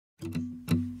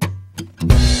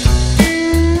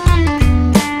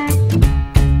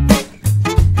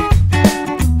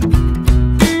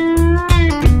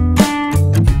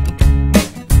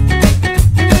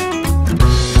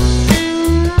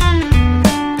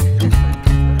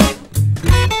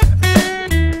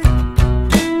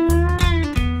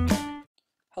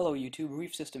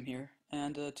brief system here,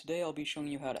 and today I'll be showing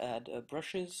you how to add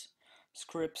brushes,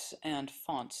 scripts, and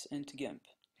fonts into Gimp.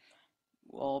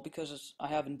 Well, because I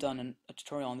haven't done a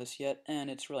tutorial on this yet, and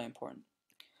it's really important.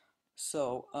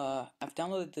 So, I've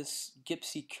downloaded this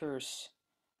Gipsy Curse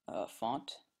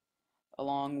font,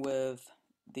 along with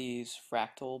these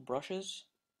fractal brushes,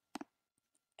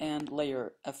 and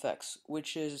Layer FX,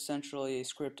 which is essentially a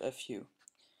script FU.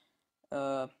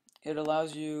 It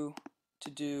allows you to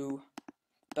do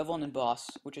bevel and emboss,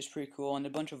 which is pretty cool, and a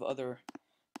bunch of other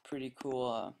pretty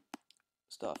cool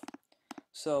stuff.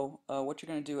 So what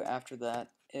you're going to do after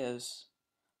that is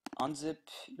unzip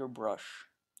your brush.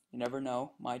 You never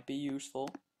know, might be useful.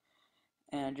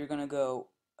 And you're going to go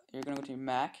to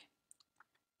Mac,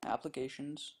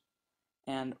 Applications,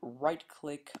 and right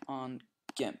click on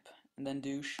Gimp, and then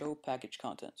do Show Package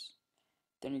Contents.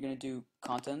 Then you're going to do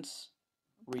Contents,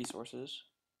 Resources,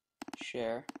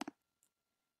 Share,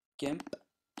 Gimp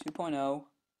 2.0,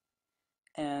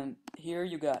 and here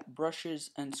you got brushes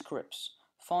and scripts.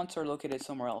 Fonts are located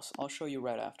somewhere else. I'll show you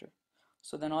right after.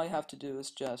 So then all you have to do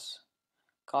is just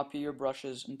copy your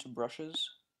brushes into brushes.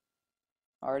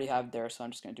 I already have it there, so I'm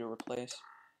just going to do replace.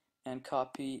 And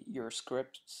copy your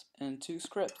scripts into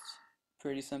scripts.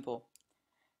 Pretty simple.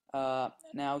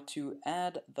 Now to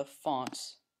add the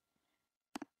fonts,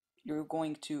 you're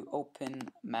going to open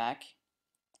Mac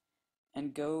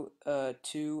and go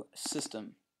to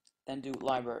System, then do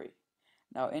Library.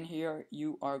 Now in here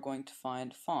you are going to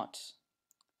find fonts,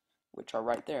 which are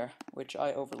right there, which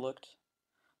I overlooked.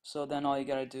 So then all you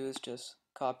gotta do is just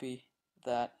copy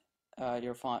that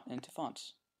your font into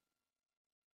fonts.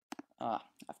 I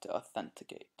have to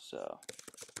authenticate, so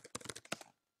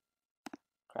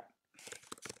crap.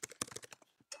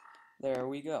 There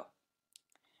we go.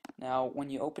 Now when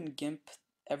you open Gimp,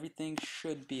 everything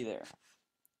should be there.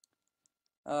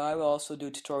 I will also do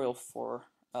a tutorial for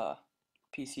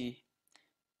PC,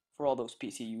 for all those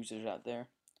PC users out there,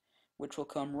 which will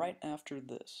come right after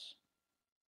this.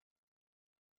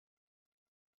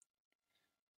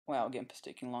 Wow, Gimp is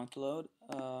taking long to load.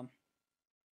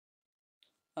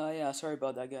 Yeah, sorry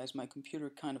about that, guys. My computer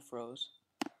kind of froze.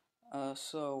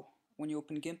 So, when you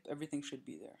open Gimp, everything should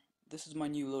be there. This is my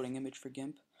new loading image for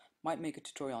Gimp. Might make a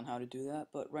tutorial on how to do that,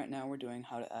 but right now we're doing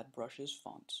how to add brushes,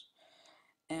 fonts,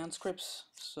 and scripts.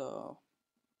 So,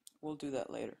 we'll do that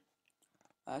later.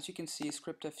 As you can see,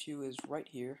 script FU is right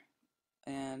here,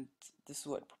 and this is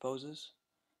what it proposes.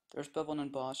 There's bevel and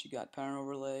emboss, you got pattern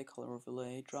overlay, color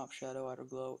overlay, drop shadow, outer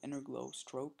glow, inner glow,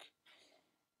 stroke,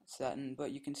 satin,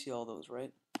 but you can see all those,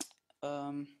 right?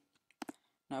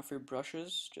 Now for your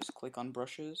brushes, just click on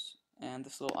brushes, and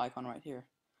this little icon right here.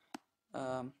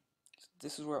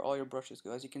 This is where all your brushes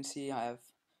go. As you can see, I have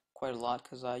quite a lot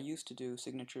because I used to do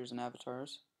signatures and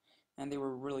avatars, and they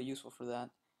were really useful for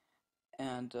that.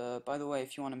 And by the way,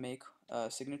 if you want to make a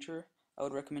signature, I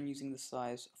would recommend using the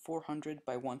size 400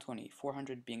 by 120,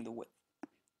 400 being the width.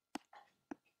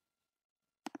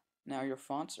 Now your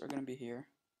fonts are going to be here.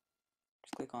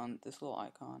 Just click on this little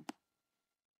icon,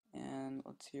 and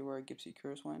let's see where Gipsy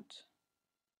Curse went.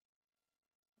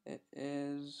 It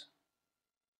is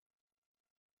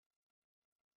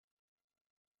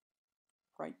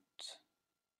right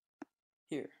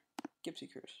here, Gipsy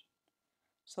Curse.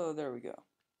 So there we go.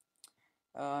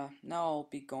 Now I'll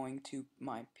be going to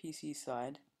my PC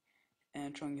side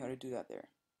and showing you how to do that there.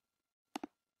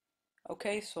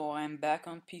 Okay, so I'm back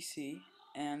on PC,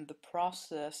 and the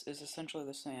process is essentially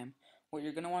the same. What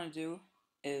you're going to want to do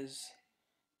is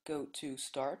go to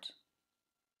Start,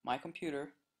 My Computer,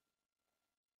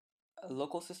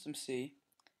 Local System C,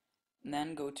 and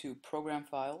then go to Program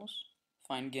Files,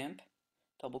 find Gimp,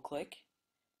 double click,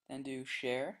 then do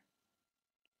Share,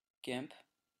 Gimp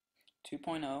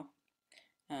 2.0,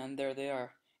 and there they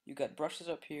are. You got brushes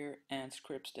up here and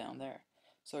scripts down there.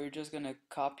 So you're just going to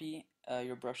copy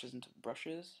your brushes into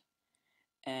brushes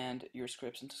and your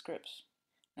scripts into scripts.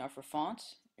 Now for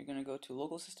fonts, you're going to go to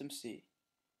Local System C,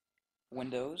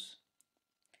 Windows,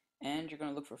 and you're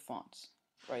going to look for fonts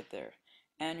right there.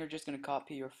 And you're just going to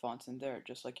copy your fonts in there,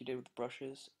 just like you did with the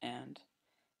brushes and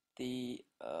the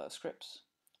scripts.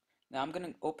 Now I'm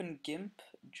going to open Gimp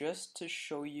just to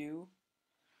show you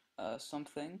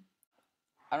something.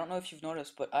 I don't know if you've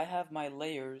noticed, but I have my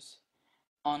layers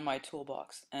on my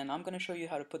toolbox, and I'm going to show you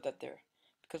how to put that there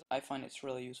because I find it's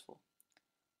really useful.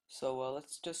 So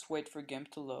let's just wait for Gimp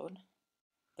to load.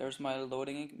 There's my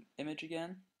loading image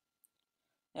again.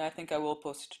 Yeah, I think I will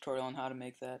post a tutorial on how to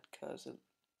make that because it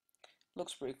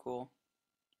looks pretty cool.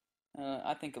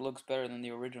 I think it looks better than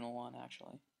the original one,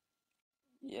 actually.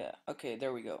 Yeah, okay,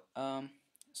 there we go.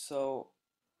 So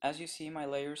as you see, my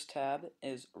layers tab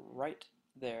is right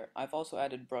there. I've also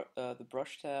added the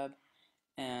brush tab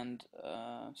and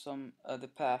the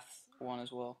path one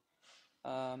as well.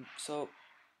 When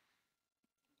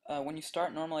you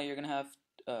start, normally you're gonna have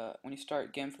when you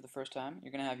start Gimp for the first time,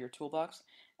 you're gonna have your toolbox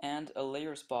and a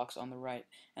layers box on the right,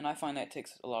 and I find that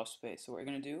takes a lot of space. So what you're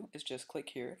gonna do is just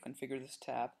click here, configure this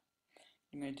tab.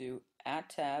 You're gonna do Add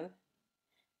tab,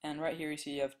 and right here you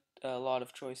see you have a lot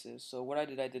of choices. So what I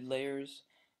did layers,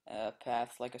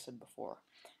 path, like I said before,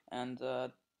 and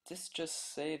this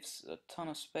just saves a ton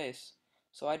of space.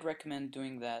 So I'd recommend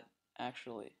doing that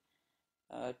actually.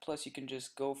 Plus you can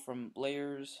just go from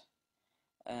layers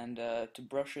and to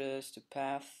brushes to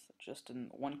path just in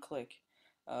one click.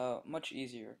 Much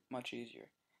easier, much easier.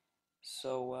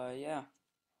 So yeah,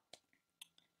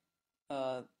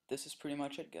 this is pretty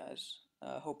much it, guys.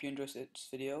 Hope you enjoyed this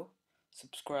video.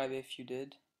 Subscribe if you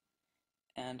did,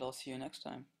 and I'll see you next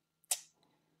time.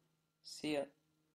 See ya.